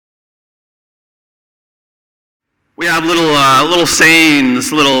We have little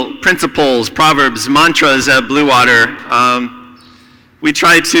sayings, little principles, proverbs, mantras at Blue Water. We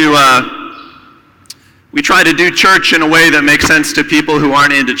try to do church in a way that makes sense to people who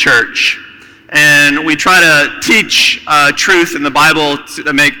aren't into church, and we try to teach truth in the Bible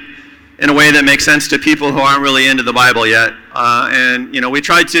in a way that makes sense to people who aren't really into the Bible yet. And we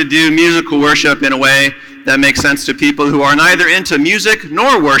try to do musical worship in a way that makes sense to people who are neither into music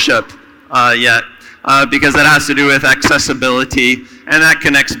nor worship yet. Because that has to do with accessibility, and that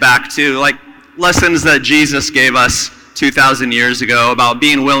connects back to lessons that Jesus gave us 2,000 years ago about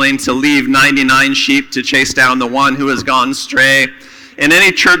being willing to leave 99 sheep to chase down the one who has gone astray. In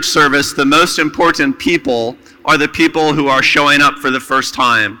any church service, the most important people are the people who are showing up for the first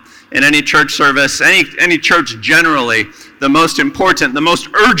time. In any church service, any church generally, the most important, the most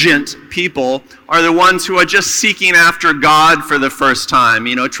urgent people are the ones who are just seeking after God for the first time,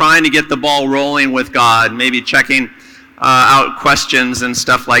 trying to get the ball rolling with God, maybe checking out questions and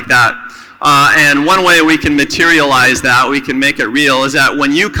stuff like that. And one way we can materialize that, we can make it real, is that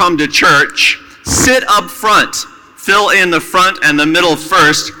when you come to church, sit up front, fill in the front and the middle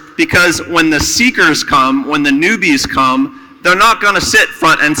first, because when the seekers come, when the newbies come, they're not going to sit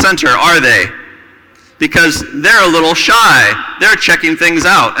front and center, are they? Because they're a little shy. They're checking things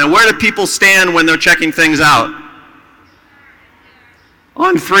out. And where do people stand when they're checking things out?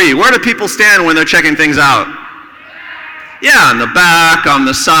 On three. Where do people stand when they're checking things out? Yeah, on the back, on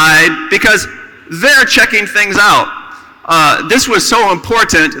the side, because they're checking things out. This was so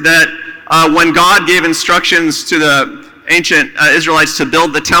important that when God gave instructions to the ancient Israelites to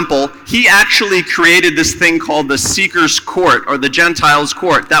build the temple, he actually created this thing called the Seeker's Court, or the Gentiles'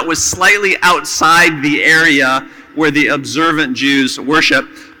 Court, that was slightly outside the area where the observant Jews worship,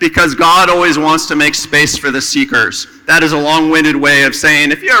 because God always wants to make space for the seekers. That is a long-winded way of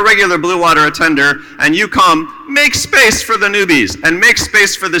saying, if you're a regular Blue Water attender and you come, make space for the newbies and make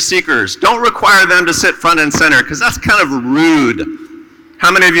space for the seekers. Don't require them to sit front and center, because that's kind of rude.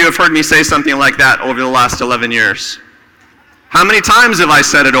 How many of you have heard me say something like that over the last 11 years? How many times have I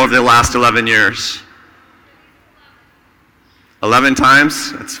said it over the last 11 years? 11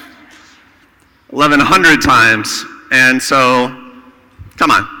 times? That's 1,100 times. And so,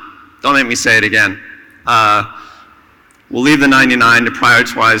 come on, don't make me say it again. We'll leave the 99 to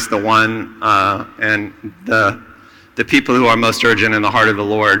prioritize the one, and the people who are most urgent in the heart of the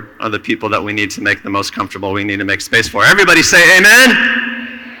Lord are the people that we need to make the most comfortable, we need to make space for. Everybody say amen.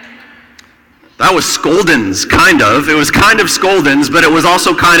 That was scoldins, kind of. It was kind of scoldins, but it was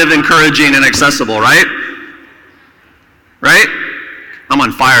also kind of encouraging and accessible, right? Right? I'm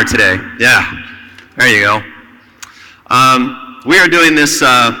on fire today. Yeah. There you go. We are doing this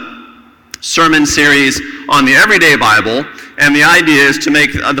sermon series on the Everyday Bible, and the idea is to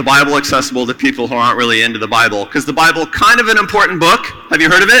make the Bible accessible to people who aren't really into the Bible, because the Bible, kind of an important book. Have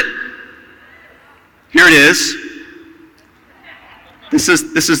you heard of it? Here it is. This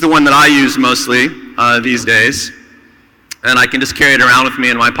is the one that I use mostly these days, and I can just carry it around with me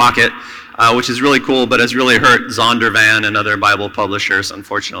in my pocket, which is really cool, but has really hurt Zondervan and other Bible publishers,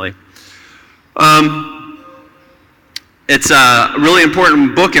 unfortunately. It's a really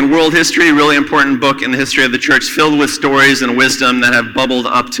important book in world history, really important book in the history of the church, filled with stories and wisdom that have bubbled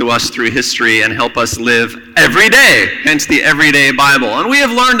up to us through history and help us live every day, hence the Everyday Bible. And we have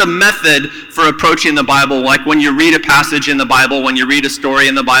learned a method for approaching the Bible, like when you read a passage in the Bible, when you read a story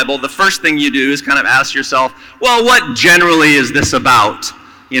in the Bible, the first thing you do is kind of ask yourself, well, what generally is this about?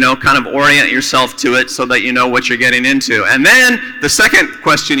 Kind of orient yourself to it so that you know what you're getting into. And then the second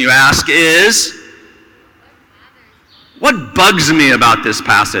question you ask is, what bugs me about this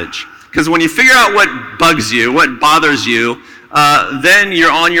passage? Because when you figure out what bugs you, what bothers you, then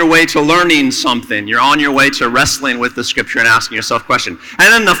you're on your way to learning something. You're on your way to wrestling with the Scripture and asking yourself questions.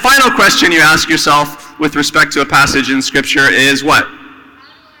 And then the final question you ask yourself with respect to a passage in Scripture is what?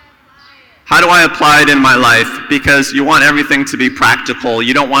 How do I apply it in my life? Because you want everything to be practical.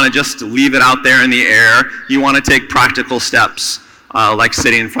 You don't want to just leave it out there in the air. You want to take practical steps, like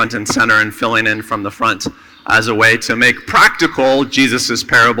sitting front and center and filling in from the front, as a way to make practical Jesus'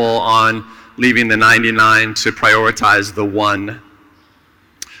 parable on leaving the 99 to prioritize the one,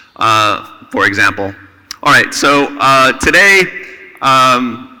 for example. All right, so today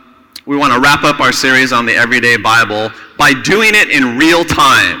we want to wrap up our series on the Everyday Bible by doing it in real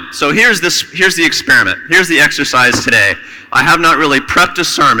time. So here's the experiment. Here's the exercise today. I have not really prepped a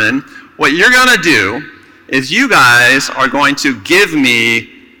sermon. What you're going to do is you guys are going to give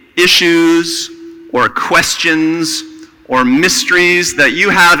me issues or questions or mysteries that you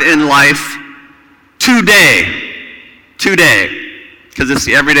have in life today, because it's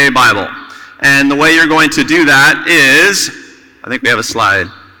the Everyday Bible. And the way you're going to do that is, I think we have a slide.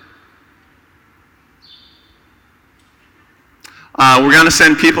 We're going to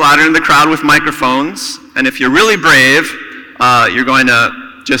send people out into the crowd with microphones, and if you're really brave, you're going to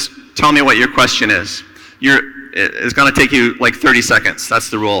just tell me what your question is. It's going to take you like 30 seconds. That's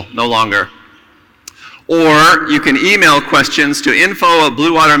the rule, no longer. Or you can email questions to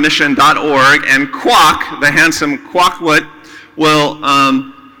info@bluewatermission.org, and Kwok, the handsome Kwok, will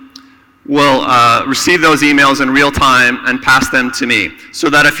receive those emails in real time and pass them to me. So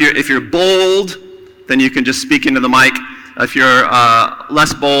that if you're bold, then you can just speak into the mic. If you're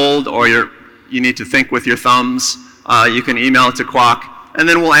less bold, or you need to think with your thumbs, you can email it to Kwok, and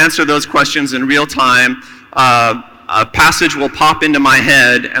then we'll answer those questions in real time. A passage will pop into my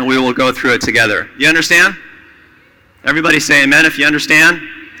head, and we will go through it together. You understand? Everybody say amen if you understand.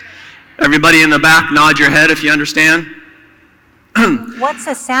 Everybody in the back, nod your head if you understand. What's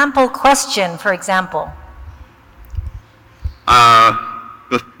a sample question, for example?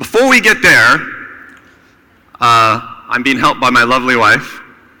 Before we get there, I'm being helped by my lovely wife.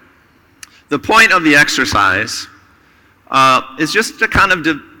 The point of the exercise is just to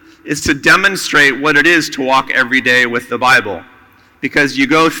is to demonstrate what it is to walk every day with the Bible. Because you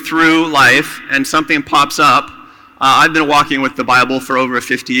go through life and something pops up. I've been walking with the Bible for over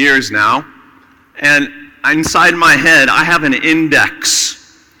 50 years now, and inside my head I have an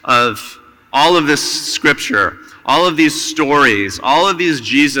index of all of this scripture, all of these stories, all of these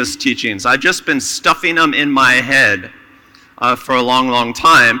Jesus teachings. I've just been stuffing them in my head for a long, long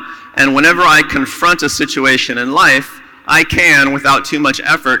time, and whenever I confront a situation in life, I can, without too much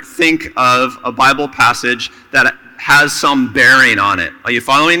effort, think of a Bible passage that has some bearing on it. Are you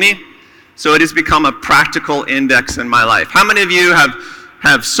following me? So it has become a practical index in my life. How many of you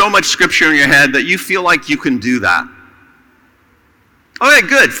have so much scripture in your head that you feel like you can do that? Okay,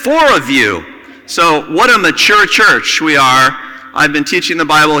 good. 4 of you. So what a mature church we are. I've been teaching the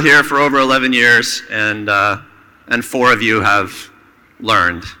Bible here for over 11 years, and 4 of you have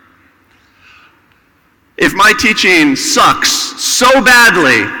learned. If my teaching sucks so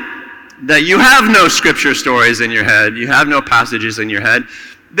badly that you have no scripture stories in your head, you have no passages in your head,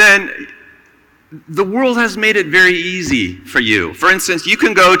 then the world has made it very easy for you. For instance, you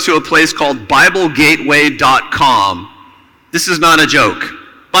can go to a place called BibleGateway.com. This is not a joke.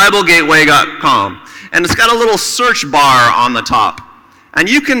 BibleGateway.com. And it's got a little search bar on the top. And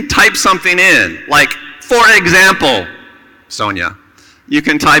you can type something in, like, for example, Sonia, you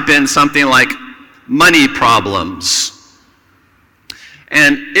can type in something like money problems.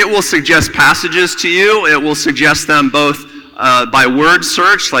 And it will suggest passages to you. It will suggest them both by word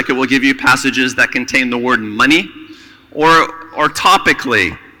search, like it will give you passages that contain the word money, or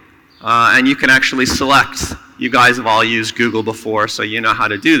topically. And you can actually select. You guys have all used Google before, so you know how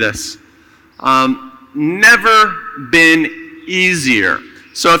to do this. Never been easier.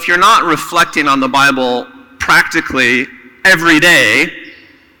 So if you're not reflecting on the Bible practically every day,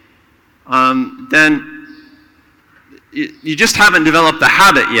 then you just haven't developed the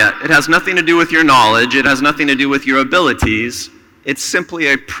habit yet. It has nothing to do with your knowledge. It has nothing to do with your abilities. It's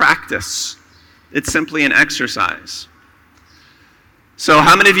simply a practice. It's simply an exercise. So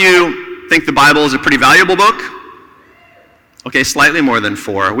how many of you think the Bible is a pretty valuable book? Okay, slightly more than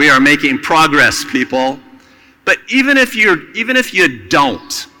 4. We are making progress, people. But even if you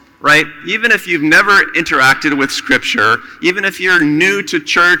don't, right? Even if you've never interacted with Scripture, even if you're new to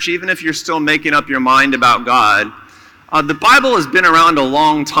church, even if you're still making up your mind about God, the Bible has been around a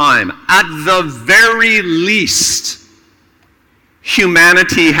long time. At the very least,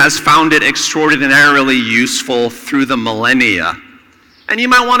 humanity has found it extraordinarily useful through the millennia. And you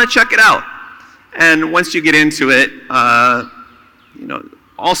might want to check it out. And once you get into it,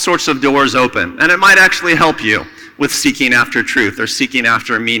 all sorts of doors open. And it might actually help you with seeking after truth, or seeking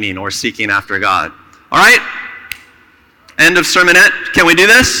after meaning, or seeking after God. All right? End of sermonette. Can we do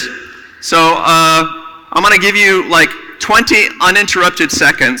this? So I'm going to give you like 20 uninterrupted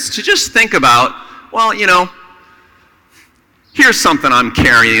seconds to just think about, well, here's something I'm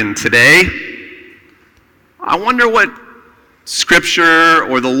carrying today. I wonder what Scripture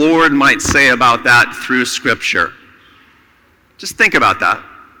or the Lord might say about that through Scripture. Just think about that.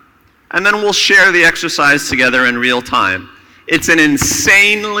 And then we'll share the exercise together in real time. It's an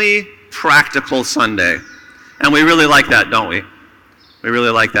insanely practical Sunday. And we really like that, don't we? We really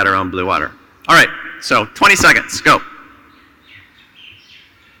like that around Blue Water. All right, so 20 seconds, go.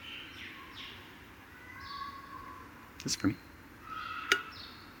 This is for me.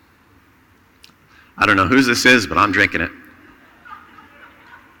 I don't know whose this is, but I'm drinking it.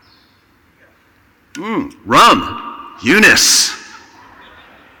 Rum. Eunice.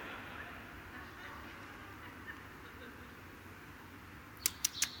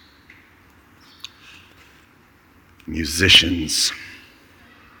 musicians.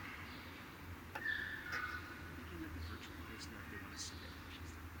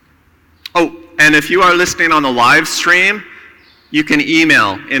 Oh, and if you are listening on the live stream, you can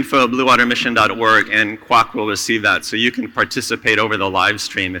email info@bluewatermission.org and Kwok will receive that, so you can participate over the live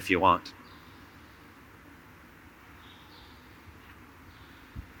stream if you want.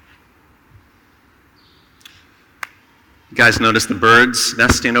 You guys notice the birds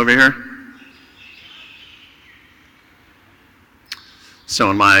nesting over here? So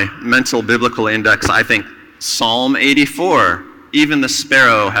in my mental biblical index, I think Psalm 84, even the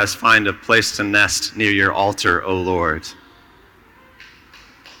sparrow has found a place to nest near your altar, O Lord.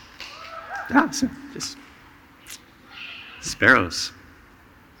 Yeah, so just sparrows.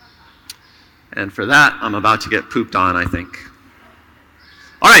 And for that, I'm about to get pooped on, I think.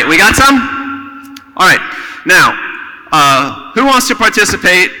 All right, we got some? All right, now, who wants to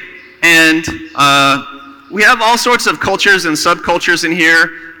participate? And we have all sorts of cultures and subcultures in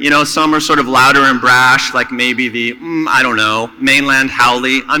here. You know, some are sort of louder and brash, like maybe the, I don't know, mainland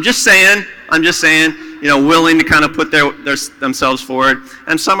howly. I'm just saying, you know, willing to kind of put themselves forward.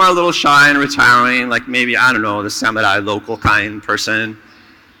 And some are a little shy and retiring, like maybe, I don't know, the samurai local kind person.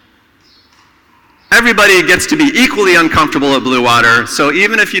 Everybody gets to be equally uncomfortable at Blue Water, so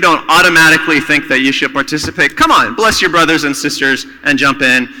even if you don't automatically think that you should participate, come on, bless your brothers and sisters and jump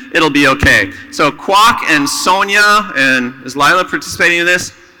in. It'll be okay. So Kwok and Sonia, and is Lila participating in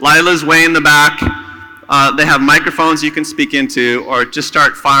this? Lila's way in the back. They have microphones you can speak into, or just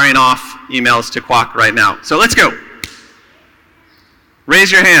start firing off emails to Kwok right now. So let's go.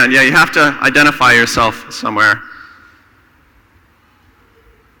 Raise your hand. Yeah, you have to identify yourself somewhere.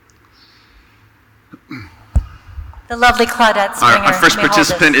 The lovely Claudette Springer. Our first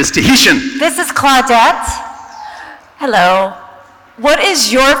participant is Tahitian. This is Claudette. Hello. What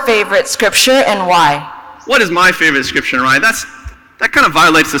is your favorite scripture and why? What is my favorite scripture and why? That kind of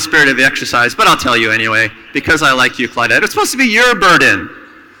violates the spirit of the exercise, but I'll tell you anyway, because I like you, Claudette. It's supposed to be your burden.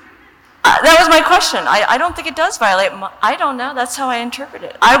 That was my question. I don't think it does violate. I don't know. That's how I interpret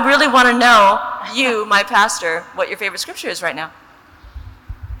it. I really want to know, you, my pastor, what your favorite scripture is right now.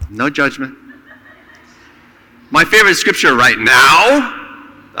 No judgment. My favorite scripture right now,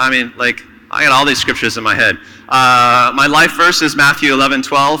 I mean, like, I got all these scriptures in my head. My life verse is Matthew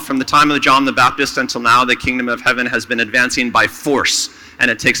 11:12. From the time of John the Baptist until now, the kingdom of heaven has been advancing by force, and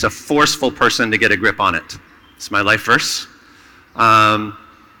it takes a forceful person to get a grip on it. It's my life verse.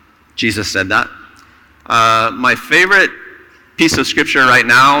 Jesus said that. My favorite piece of scripture right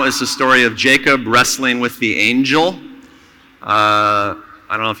now is the story of Jacob wrestling with the angel. I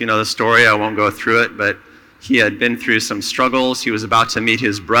don't know if you know the story. I won't go through it, but he had been through some struggles. He was about to meet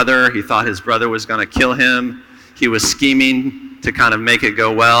his brother. He thought his brother was going to kill him. He was scheming to kind of make it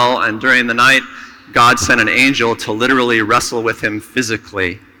go well. And during the night, God sent an angel to literally wrestle with him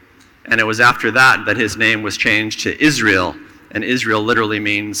physically. And it was after that that his name was changed to Israel. And Israel literally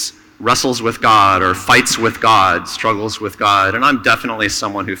means wrestles with God or fights with God, struggles with God. And I'm definitely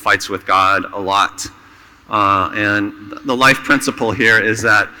someone who fights with God a lot. And the life principle here is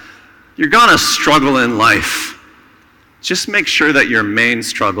that you're gonna struggle in life. Just make sure that your main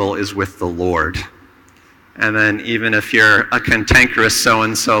struggle is with the Lord. And then even if you're a cantankerous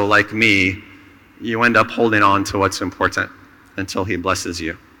so-and-so like me, you end up holding on to what's important until he blesses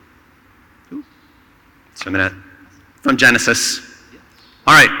you. Just a minute. From Genesis.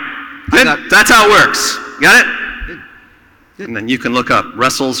 All right. That's how it works. Got it? Good. And then you can look up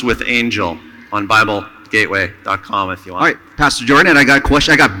Wrestles with Angel on BibleGateway.com if you want. All right, Pastor Jordan, I got a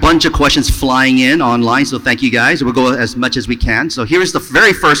question. I got a bunch of questions flying in online, so thank you guys. We'll go as much as we can. So here's the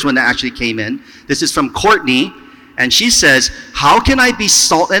very first one that actually came in. This is from Courtney, and she says, how can I be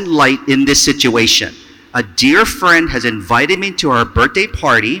salt and light in this situation? A dear friend has invited me to our birthday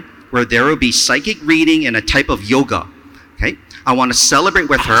party where there will be psychic reading and a type of yoga. Okay, I want to celebrate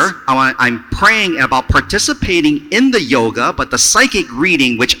with her. I'm praying about participating in the yoga, but the psychic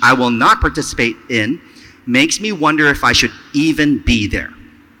reading, which I will not participate in, makes me wonder if I should even be there.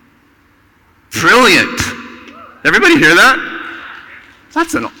 Brilliant. Everybody hear that?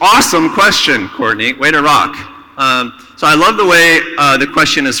 That's an awesome question, Courtney. Way to rock. So I love the way the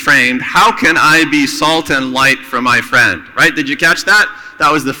question is framed. How can I be salt and light for my friend? Right? Did you catch that?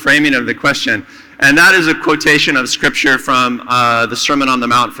 That was the framing of the question. And that is a quotation of scripture from the Sermon on the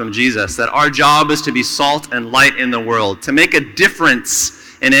Mount from Jesus, that our job is to be salt and light in the world, to make a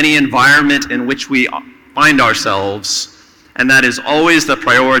difference in any environment in which we find ourselves. And that is always the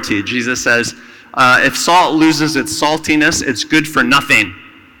priority. Jesus says, if salt loses its saltiness, it's good for nothing.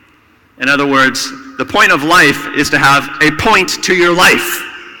 In other words, the point of life is to have a point to your life.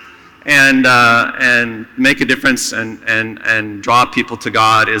 and make a difference and draw people to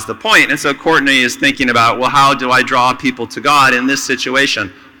God is the point. And so Courtney is thinking about, well, how do I draw people to God in this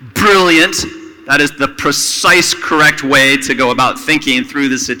situation? Brilliant. That is the precise, correct way to go about thinking through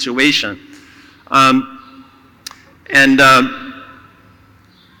the situation.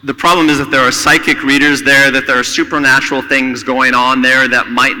 The problem is that there are psychic readers there, that there are supernatural things going on there that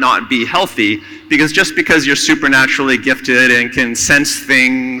might not be healthy, because just because you're supernaturally gifted and can sense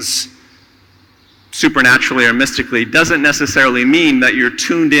things supernaturally or mystically doesn't necessarily mean that you're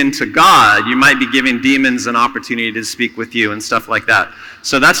tuned into God. You might be giving demons an opportunity to speak with you and stuff like that.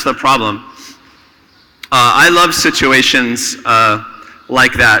 So that's the problem. I love situations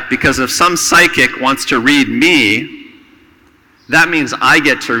like that, because if some psychic wants to read me, that means I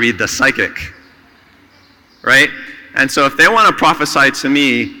get to read the psychic, right? And so if they want to prophesy to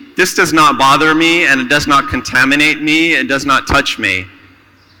me, this does not bother me, and it does not contaminate me, it does not touch me,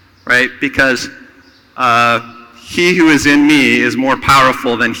 right? Because he who is in me is more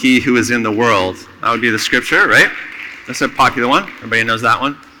powerful than he who is in the world. That would be the scripture, right? That's a popular one. Everybody knows that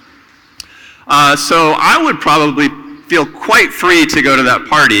one. So I would probably feel quite free to go to that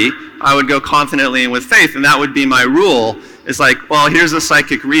party. I would go confidently and with faith, and that would be my rule. It's like, well, here's a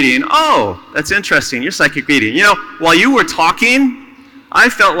psychic reading. Oh, that's interesting. Your psychic reading. You know, while you were talking, I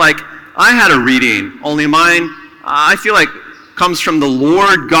felt like I had a reading. Only mine, I feel like, comes from the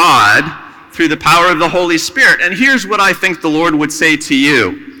Lord God through the power of the Holy Spirit. And here's what I think the Lord would say to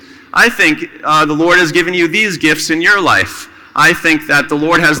you. I think the Lord has given you these gifts in your life. I think that the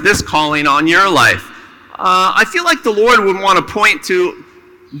Lord has this calling on your life. I feel like the Lord would want to point to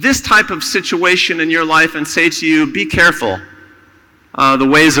this type of situation in your life and say to you, be careful. The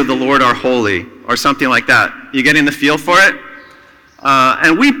ways of the Lord are holy, or something like that. You getting the feel for it?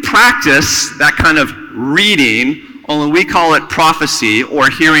 And we practice that kind of reading, only we call it prophecy or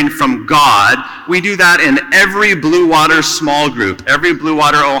hearing from God. We do that in every Blue Water small group, every Blue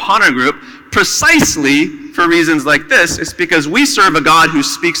Water Ohana group, precisely for reasons like this. It's because we serve a God who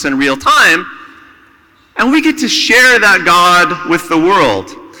speaks in real time, and we get to share that God with the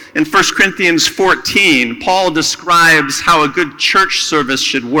world. In 1 Corinthians 14, Paul describes how a good church service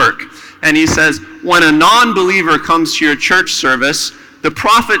should work. And he says, when a non-believer comes to your church service, the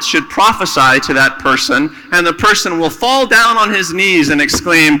prophet should prophesy to that person, and the person will fall down on his knees and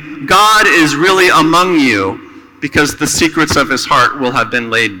exclaim, God is really among you, because the secrets of his heart will have been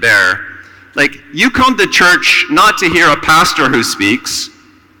laid bare. Like, you come to church not to hear a pastor who speaks,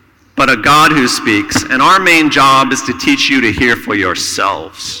 but a God who speaks. And our main job is to teach you to hear for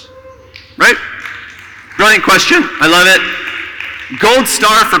yourselves. Right? Brilliant question. I love it. Gold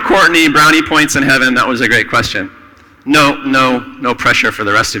star for Courtney, brownie points in heaven. That was a great question. No pressure for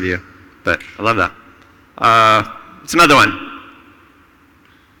the rest of you, but I love that. It's another one.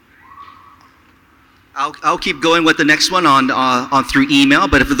 I'll keep going with the next one on through email,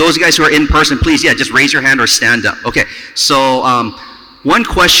 but for those guys who are in person, please, just raise your hand or stand up. Okay, so one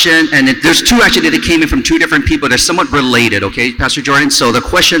question, and there's two actually that came in from two different people. They're somewhat related, okay, Pastor Jordan? So the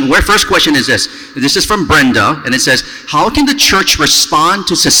first question is this. This is from Brenda, and it says, how can the church respond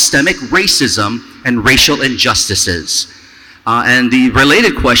to systemic racism and racial injustices? And the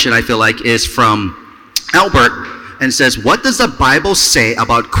related question, I feel like, is from Albert, and says, what does the Bible say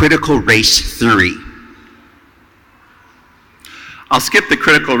about critical race theory? I'll skip the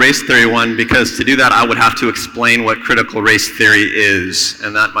critical race theory one, because to do that I would have to explain what critical race theory is,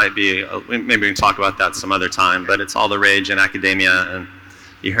 and that might be, maybe we can talk about that some other time, but it's all the rage in academia, and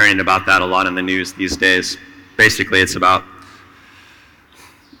you're hearing about that a lot in the news these days. Basically it's about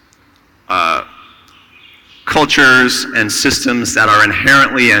cultures and systems that are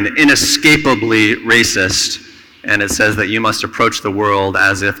inherently and inescapably racist, and it says that you must approach the world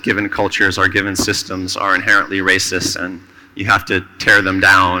as if given cultures or given systems are inherently racist, and you have to tear them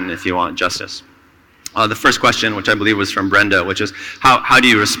down if you want justice. The first question, which I believe was from Brenda, which is, how do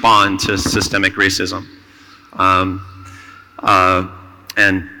you respond to systemic racism? And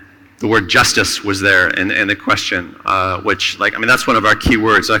the word justice was there in the question, which, that's one of our key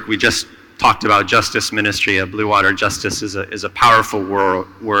words. Like we just talked about justice ministry, a Blue Water justice is a powerful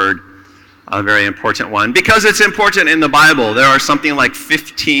word, a very important one, because it's important in the Bible. There are something like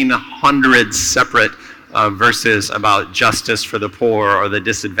 1,500 separate verses about justice for the poor or the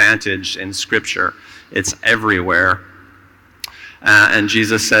disadvantaged in Scripture. It's everywhere. And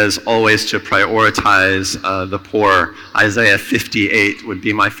Jesus says always to prioritize the poor. Isaiah 58 would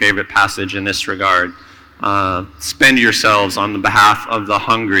be my favorite passage in this regard. Spend yourselves on the behalf of the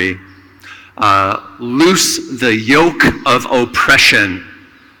hungry. Loose the yoke of oppression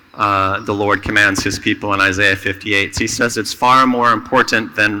the Lord commands his people in Isaiah 58. He says it's far more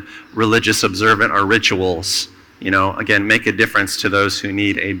important than religious observant or rituals. Again, make a difference to those who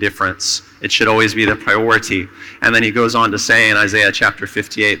need a difference. It should always be the priority. And then he goes on to say in Isaiah chapter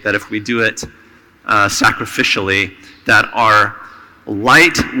 58 that if we do it sacrificially, that our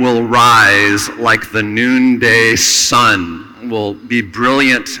light will rise like the noonday sun, will be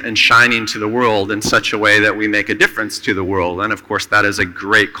brilliant and shining to the world in such a way that we make a difference to the world. And of course, that is a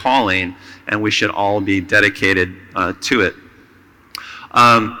great calling, and we should all be dedicated to it.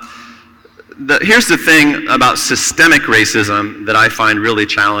 Here's the thing about systemic racism that I find really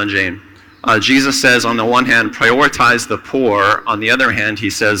challenging. Jesus says, on the one hand, prioritize the poor. On the other hand,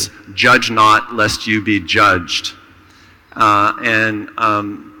 he says, judge not lest you be judged.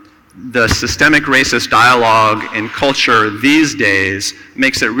 The systemic racist dialogue in culture these days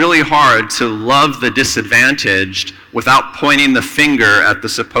makes it really hard to love the disadvantaged without pointing the finger at the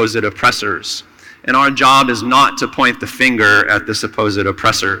supposed oppressors. And our job is not to point the finger at the supposed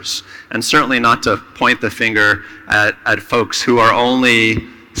oppressors, and certainly not to point the finger at folks who are only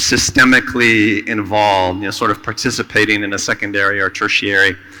systemically involved, sort of participating in a secondary or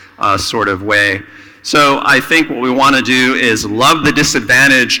tertiary sort of way. So I think what we want to do is love the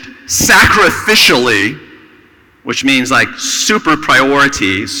disadvantaged sacrificially, which means like super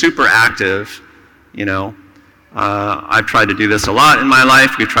priority, super active. I've tried to do this a lot in my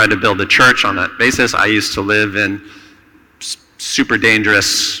life. We've tried to build a church on that basis. I used to live in super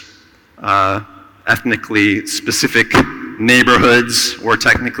dangerous, ethnically specific neighborhoods where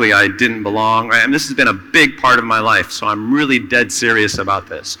technically I didn't belong, right? And this has been a big part of my life, so I'm really dead serious about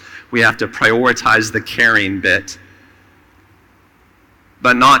this. We have to prioritize the caring bit,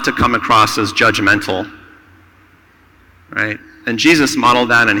 but not to come across as judgmental, right? And Jesus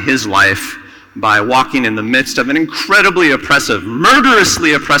modeled that in his life by walking in the midst of an incredibly oppressive,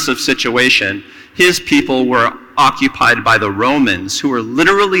 murderously oppressive situation. His people were occupied by the Romans, who were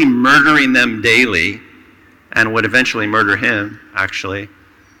literally murdering them daily, and would eventually murder him, actually.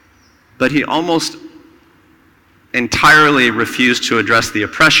 But he almost entirely refused to address the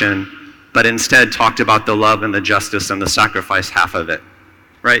oppression, but instead talked about the love and the justice and the sacrifice half of it.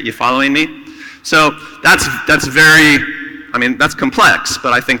 Right? You following me? So that's complex,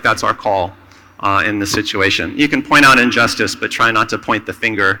 but I think that's our call in this situation. You can point out injustice, but try not to point the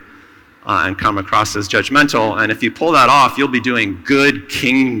finger and come across as judgmental. And if you pull that off, you'll be doing good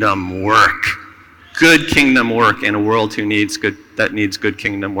kingdom work. Good kingdom work in a world that needs good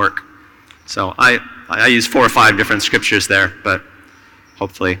kingdom work. So I use 4 or 5 different scriptures there, but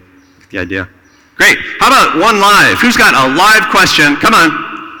hopefully you get the idea. Great. How about one live? Who's got a live question? Come on.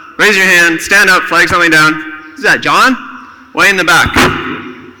 Raise your hand. Stand up. Flag something down. Who's that, John? Way in the back.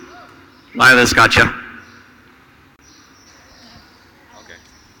 Lila's got you. Okay.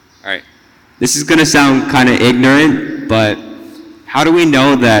 All right. This is going to sound kind of ignorant, but how do we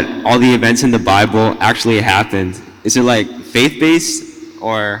know that all the events in the Bible actually happened? Is it like faith-based,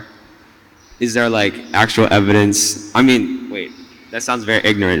 or is there like actual evidence? I mean, wait, that sounds very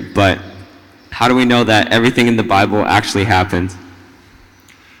ignorant, but how do we know that everything in the Bible actually happened?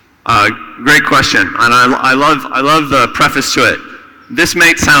 Great question, and I love the preface to it. This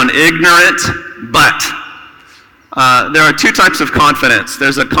may sound ignorant, but there are 2 types of confidence.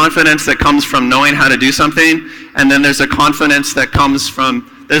 There's a confidence that comes from knowing how to do something, and then there's a confidence that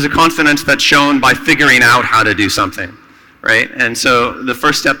that's shown by figuring out how to do something, right? And so the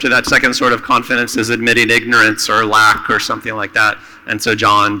first step to that second sort of confidence is admitting ignorance or lack or something like that. And so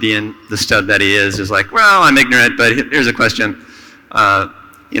John, being the stud that he is like, well, I'm ignorant, but here's a question.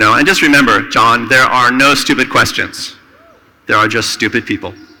 And just remember, John, there are no stupid questions. There are just stupid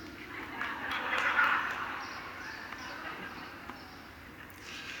people.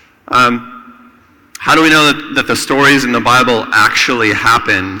 How do we know that the stories in the Bible actually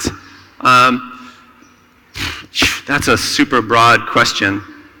happened? That's a super broad question.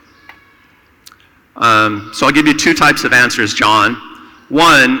 So I'll give you 2 types of answers, John.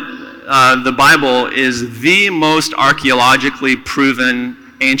 One, the Bible is the most archaeologically proven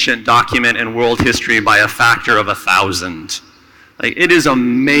ancient document in world history by a factor of 1,000. Like, it is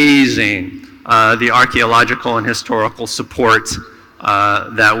amazing, the archaeological and historical support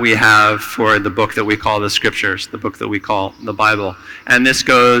that we have for the book that we call the Scriptures, the book that we call the Bible. And this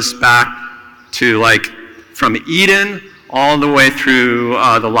goes back to from Eden all the way through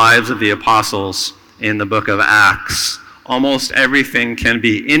the lives of the apostles in the book of Acts. Almost everything can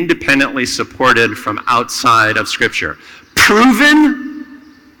be independently supported from outside of Scripture. Proven?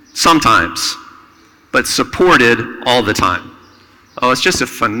 Sometimes, but supported all the time. Oh, it's just a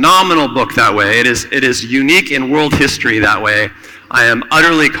phenomenal book that way. It is unique in world history that way. I am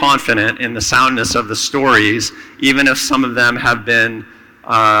utterly confident in the soundness of the stories, even if some of them have been,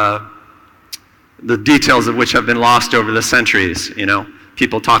 the details of which have been lost over the centuries, you know.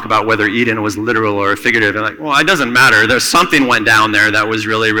 People talk about whether Eden was literal or figurative, and like, well, it doesn't matter. There's something went down there that was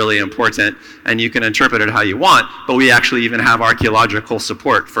really, really important, and you can interpret it how you want, but we actually even have archaeological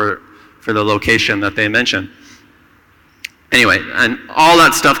support for the location that they mention. Anyway, and all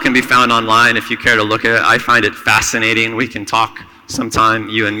that stuff can be found online if you care to look at it. I find it fascinating. We can talk sometime,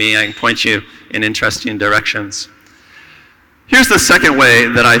 you and me. I can point you in interesting directions. Here's the second way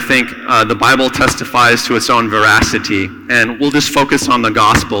that I think the Bible testifies to its own veracity, and we'll just focus on the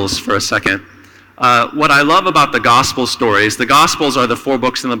Gospels for a second. What I love about the Gospel stories, the Gospels are the 4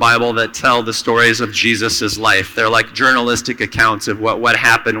 books in the Bible that tell the stories of Jesus' life. They're like journalistic accounts of what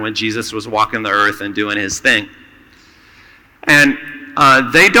happened when Jesus was walking the earth and doing his thing. And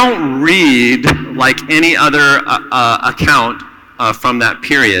they don't read like any other account from that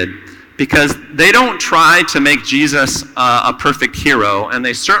period, because they don't try to make Jesus a perfect hero, and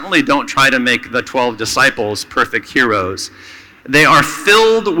they certainly don't try to make the 12 disciples perfect heroes. They are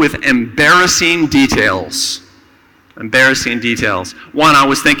filled with embarrassing details. Embarrassing details. One I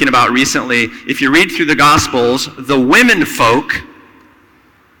was thinking about recently, if you read through the Gospels, the women folk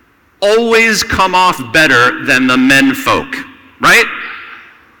always come off better than the men folk, right?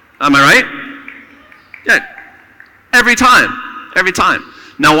 Am I right? Yeah, every time, every time.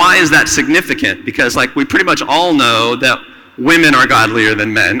 Now, why is that significant? Because, like, we pretty much all know that women are godlier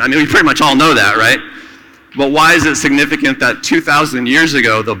than men. I mean, we pretty much all know that, right? But why is it significant that 2,000 years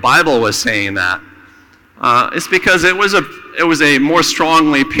ago the Bible was saying that? It's because it was a more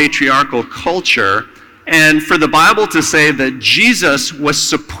strongly patriarchal culture, and for the Bible to say that Jesus was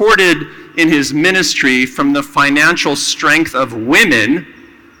supported in his ministry from the financial strength of women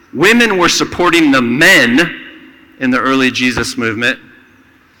were supporting the men in the early Jesus movement.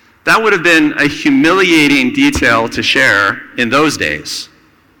 That would have been a humiliating detail to share in those days.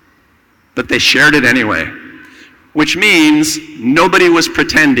 But they shared it anyway, which means nobody was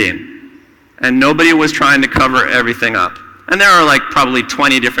pretending and nobody was trying to cover everything up. And there are like probably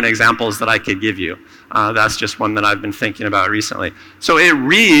 20 different examples that I could give you. That's just one that I've been thinking about recently. So it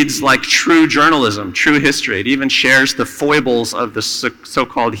reads like true journalism, true history. It even shares the foibles of the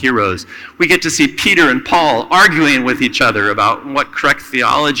so-called heroes. We get to see Peter and Paul arguing with each other about what correct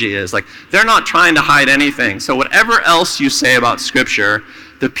theology is. Like, they're not trying to hide anything. So whatever else you say about Scripture,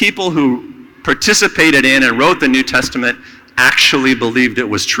 the people who participated in and wrote the New Testament actually believed it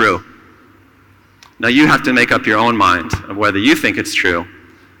was true. Now you have to make up your own mind of whether you think it's true,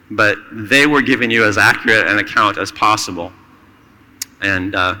 but they were giving you as accurate an account as possible.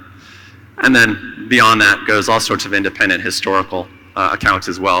 And then beyond that goes all sorts of independent historical accounts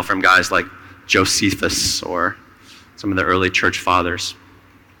as well from guys like Josephus or some of the early church fathers.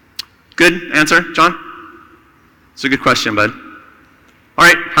 Good answer, John? It's a good question, bud. All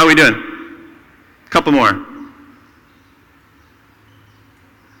right, how are we doing? A couple more.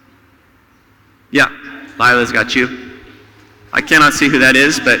 Yeah, Lila's got you. I cannot see who that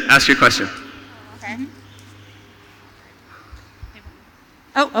is, but ask your question. Okay.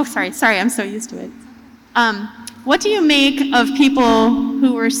 Oh, sorry, I'm so used to it. What do you make of people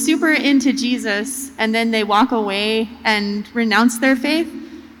who were super into Jesus and then they walk away and renounce their faith?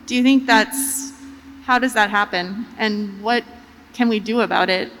 Do you think how does that happen? And what can we do about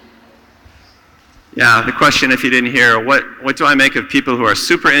it? Yeah, the question, if you didn't hear, what do I make of people who are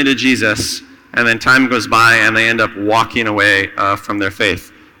super into Jesus and then time goes by and they end up walking away from their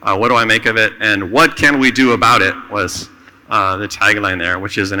faith? What do I make of it, and what can we do about it, was the tagline there,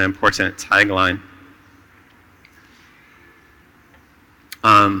 which is an important tagline.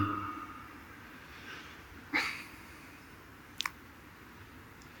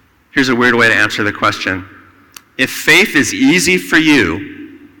 Here's a weird way to answer the question. If faith is easy for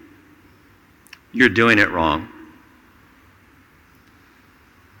you, you're doing it wrong.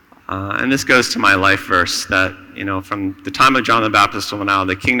 And this goes to my life verse that, from the time of John the Baptist till now,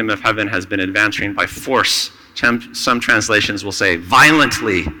 the kingdom of heaven has been advancing by force. Some translations will say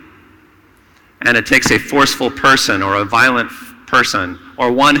violently. And it takes a forceful person or a violent person,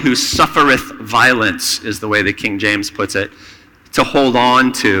 or one who suffereth violence, is the way the King James puts it, to hold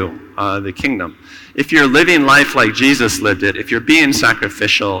on to the kingdom. If you're living life like Jesus lived it, if you're being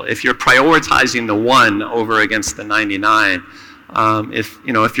sacrificial, if you're prioritizing the one over against the 99,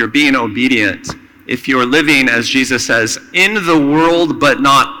 if you're being obedient, if you're living, as Jesus says, in the world but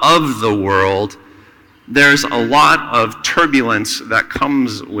not of the world, there's a lot of turbulence that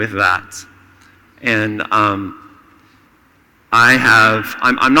comes with that. And I'm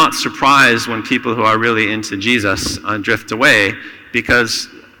not surprised when people who are really into Jesus drift away, because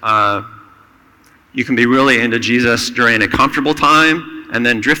you can be really into Jesus during a comfortable time and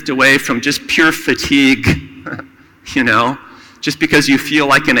then drift away from just pure fatigue, just because you feel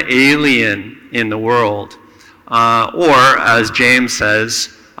like an alien in the world. Or, as James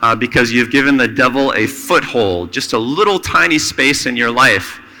says, because you've given the devil a foothold, just a little tiny space in your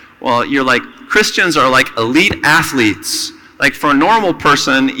life. Well, Christians are like elite athletes. Like for a normal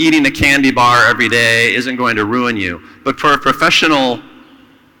person, eating a candy bar every day isn't going to ruin you. But for a professional,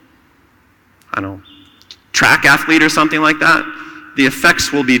 track athlete or something like that, the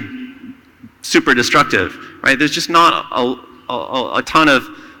effects will be super destructive, right? There's just not a ton of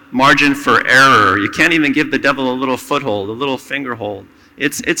margin for error. You can't even give the devil a little foothold, a little finger hold.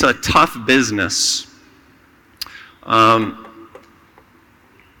 It's a tough business.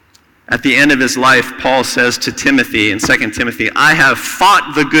 At the end of his life, Paul says to Timothy in 2 Timothy, I have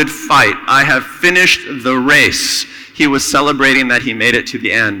fought the good fight. I have finished the race. He was celebrating that he made it to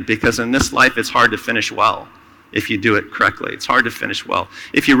the end, because in this life it's hard to finish well if you do it correctly. It's hard to finish well.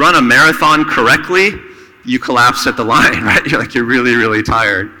 If you run a marathon correctly, you collapse at the line, right? You're really, really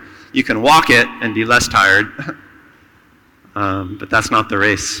tired. You can walk it and be less tired, but that's not the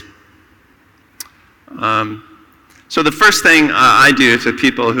race. So the first thing I do to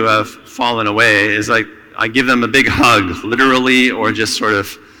people who have fallen away is I give them a big hug, literally or just sort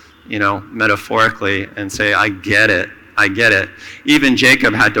of, metaphorically, and say, I get it. Even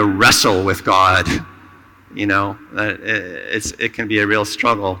Jacob had to wrestle with God. It can be a real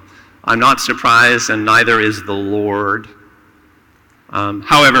struggle. I'm not surprised, and neither is the Lord.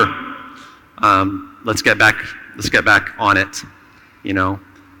 However, let's get back on it,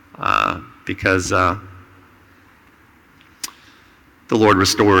 because the Lord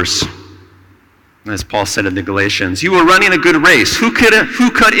restores. As Paul said in the Galatians, you were running a good race. Who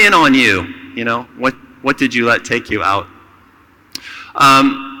cut in on you? What did you let take you out?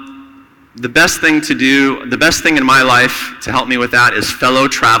 The best thing in my life to help me with that is fellow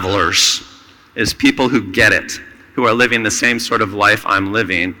travelers, is people who get it, who are living the same sort of life I'm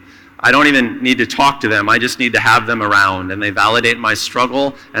living. I don't even need to talk to them. I just need to have them around, and they validate my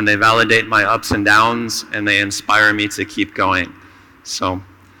struggle, and they validate my ups and downs, and they inspire me to keep going. So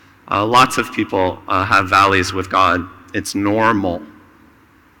lots of people have valleys with God. It's normal.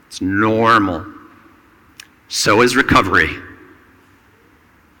 It's normal. So is recovery.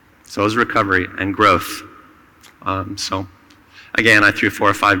 So is recovery and growth. So again, I threw 4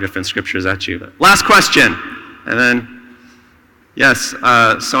 or 5 different scriptures at you. Last question. And then, yes,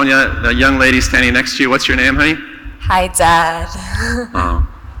 Sonia, the young lady standing next to you, what's your name, honey? Hi, Dad. Oh.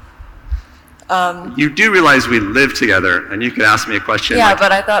 You do realize we live together, and you could ask me a question. Yeah,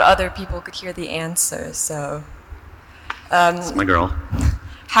 but I thought other people could hear the answer, so. It's my girl.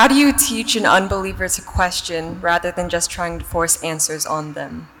 How do you teach an unbeliever to question rather than just trying to force answers on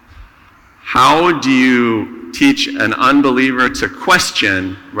them? How do you teach an unbeliever to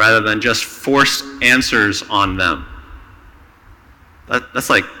question rather than just force answers on them? That's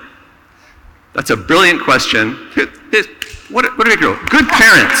a brilliant question. What a girl. Good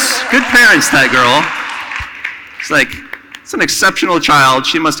parents. Good parents, that girl. It's an exceptional child.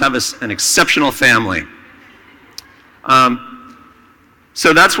 She must have an exceptional family.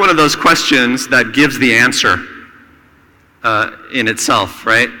 So that's one of those questions that gives the answer in itself,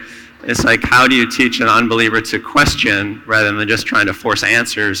 right? It's like, how do you teach an unbeliever to question rather than just trying to force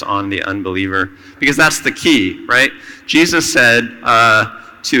answers on the unbeliever? Because that's the key, right? Jesus said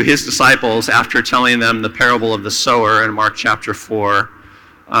to his disciples after telling them the parable of the sower in Mark chapter 4,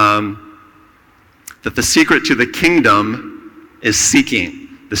 that the secret to the kingdom is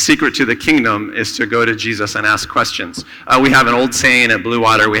seeking. The secret to the kingdom is to go to Jesus and ask questions. We have an old saying at Blue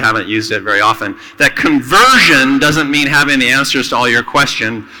Water, we haven't used it very often, that conversion doesn't mean having the answers to all your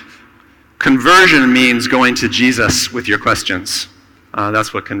questions. Conversion means going to Jesus with your questions.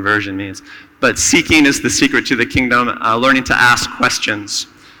 That's what conversion means. But seeking is the secret to the kingdom, learning to ask questions.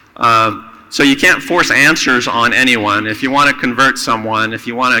 So you can't force answers on anyone. If you want to convert someone, if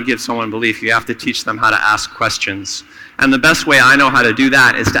you want to give someone belief, you have to teach them how to ask questions. And the best way I know how to do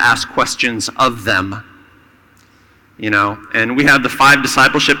that is to ask questions of them. And we have the 5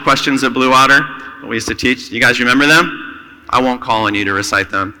 discipleship questions at Blue Water that we used to teach. You guys remember them? I won't call on you to recite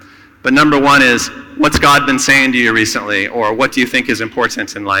them. But number 1 is, what's God been saying to you recently? Or what do you think is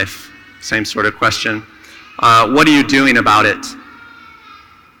important in life? Same sort of question. What are you doing about it?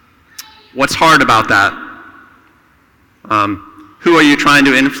 What's hard about that? Who are you trying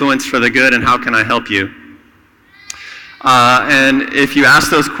to influence for the good, and how can I help you? And if you ask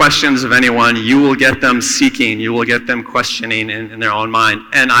those questions of anyone, you will get them seeking. You will get them questioning in their own mind.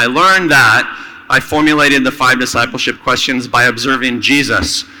 And I learned that I formulated the 5 discipleship questions by observing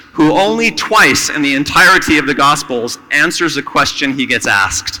Jesus, who only twice in the entirety of the Gospels answers a question he gets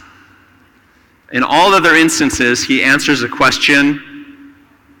asked. In all other instances, he answers a question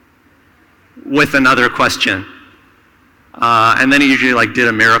with another question. And then he usually did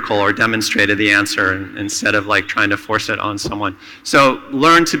a miracle or demonstrated the answer instead of trying to force it on someone. So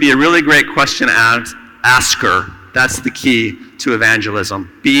learn to be a really great question asker. That's the key to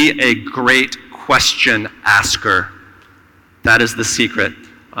evangelism. Be a great question asker. That is the secret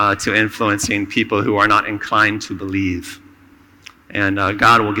to influencing people who are not inclined to believe. And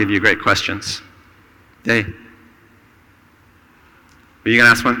God will give you great questions. Dave, were you going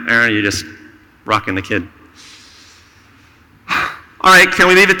to ask one, Aaron, or are you just rocking the kid? All right, can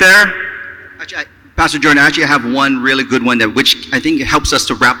we leave it there? Actually, Pastor Jordan, I have one really good one which I think helps us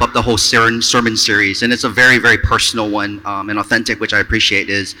to wrap up the whole sermon series, and it's a very, very personal one and authentic, which I appreciate,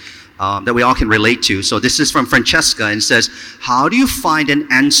 is that we all can relate to. So this is from Francesca, and it says, how do you find an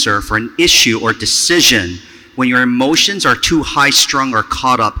answer for an issue or decision when your emotions are too high-strung or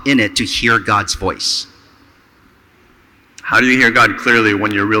caught up in it to hear God's voice? How do you hear God clearly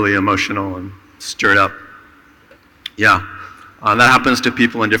when you're really emotional and stirred up? Yeah. That happens to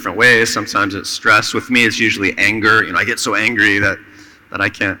people in different ways. Sometimes it's stress. With me, it's usually anger. I get so angry that I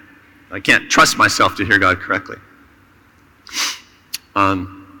can't trust myself to hear God correctly. Well,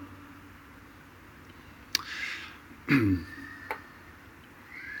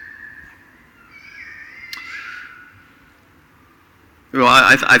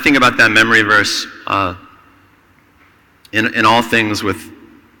 I think about that memory verse in all things with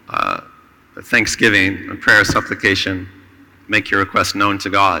thanksgiving and prayer, supplication. Make your request known to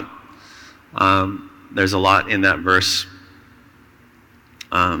God. There's a lot in that verse.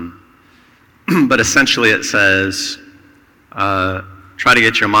 But essentially it says, try to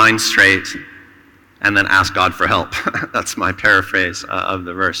get your mind straight and then ask God for help. That's my paraphrase of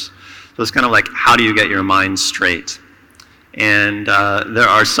the verse. So it's kind of like, how do you get your mind straight? And there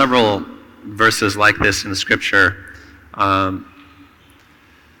are several verses like this in Scripture. A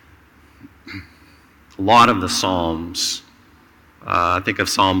lot of the Psalms, I think of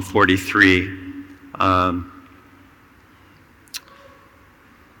Psalm 43.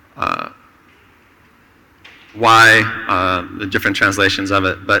 Why, the different translations of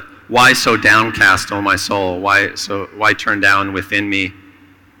it, but why so downcast, O my soul? Why turn down within me?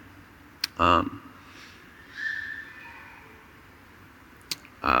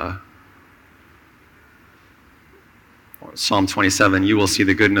 Psalm 27, you will see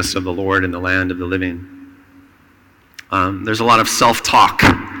the goodness of the Lord in the land of the living. There's a lot of self-talk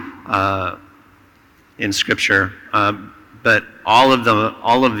in Scripture, but all of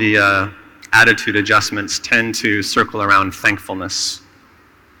the attitude adjustments tend to circle around thankfulness.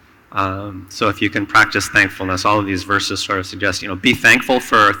 So if you can practice thankfulness, all of these verses sort of suggest, be thankful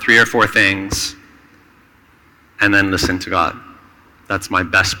for 3 or 4 things, and then listen to God. That's my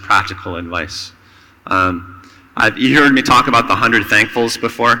best practical advice. You heard me talk about the 100 thankfuls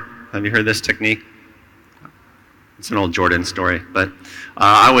before. Have you heard this technique? It's an old Jordan story, but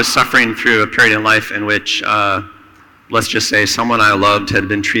I was suffering through a period in life in which, let's just say, someone I loved had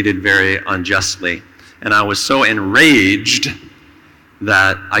been treated very unjustly, and I was so enraged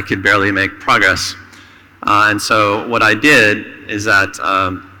that I could barely make progress. And so what I did is that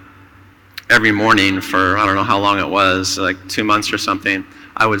every morning for, I don't know how long it was, like 2 months or something,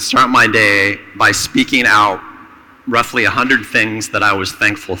 I would start my day by speaking out roughly 100 things that I was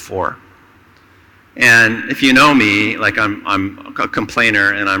thankful for. And if you know me, I'm a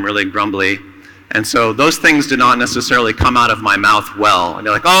complainer and I'm really grumbly. And so those things did not necessarily come out of my mouth well. And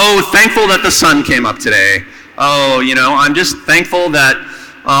they're like, oh, thankful that the sun came up today. Oh, I'm just thankful that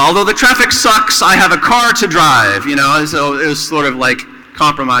although the traffic sucks, I have a car to drive. So it was sort of like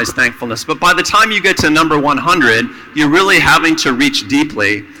compromised thankfulness. But by the time you get to number 100, you're really having to reach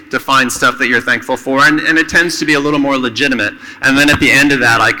deeply to find stuff that you're thankful for, and it tends to be a little more legitimate. And then at the end of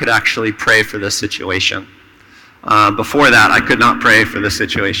that, I could actually pray for the situation. Before that, I could not pray for the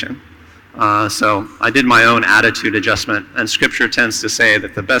situation. So I did my own attitude adjustment, and Scripture tends to say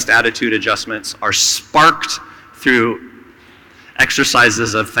that the best attitude adjustments are sparked through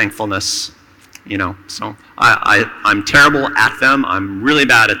exercises of thankfulness. So I'm terrible at them. I'm really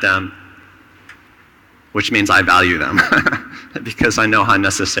bad at them, which means I value them because I know how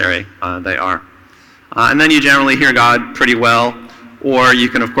necessary they are. And then you generally hear God pretty well, or you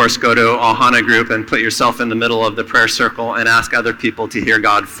can, of course, go to Ohana Group and put yourself in the middle of the prayer circle and ask other people to hear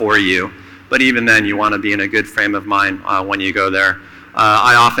God for you. But even then, you want to be in a good frame of mind when you go there.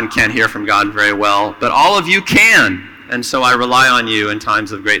 I often can't hear from God very well, but all of you can. And so I rely on you in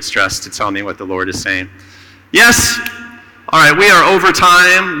times of great stress to tell me what the Lord is saying. Yes? All right, we are over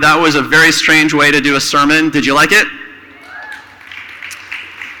time. That was a very strange way to do a sermon. Did you like it?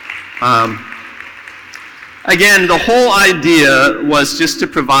 Again, the whole idea was just to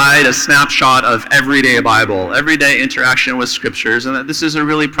provide a snapshot of everyday Bible, everyday interaction with scriptures, and that this is a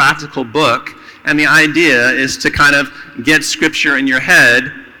really practical book. And the idea is to kind of get scripture in your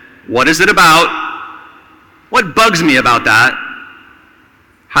head. What is it about? What bugs me about that?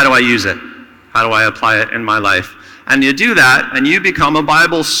 How do I use it? How do I apply it in my life? And you do that, and you become a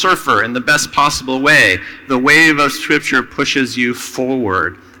Bible surfer in the best possible way. The wave of scripture pushes you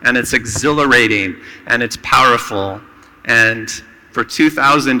forward. And it's exhilarating, and it's powerful. And for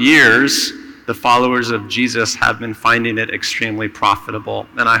 2,000 years, the followers of Jesus have been finding it extremely profitable,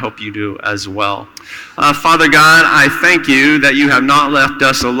 and I hope you do as well. Father God, I thank you that you have not left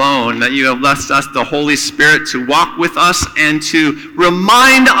us alone, that you have left us the Holy Spirit to walk with us and to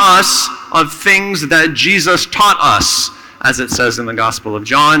remind us of things that Jesus taught us, as it says in the Gospel of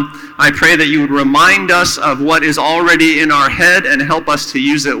John. I pray that you would remind us of what is already in our head and help us to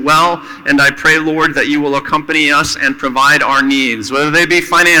use it well. And I pray, Lord, that you will accompany us and provide our needs, whether they be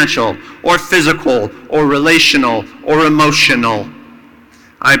financial or physical or relational or emotional.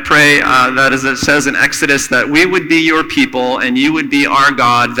 I pray that, as it says in Exodus, that we would be your people and you would be our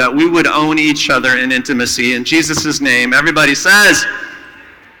God, that we would own each other in intimacy. In Jesus' name, everybody says,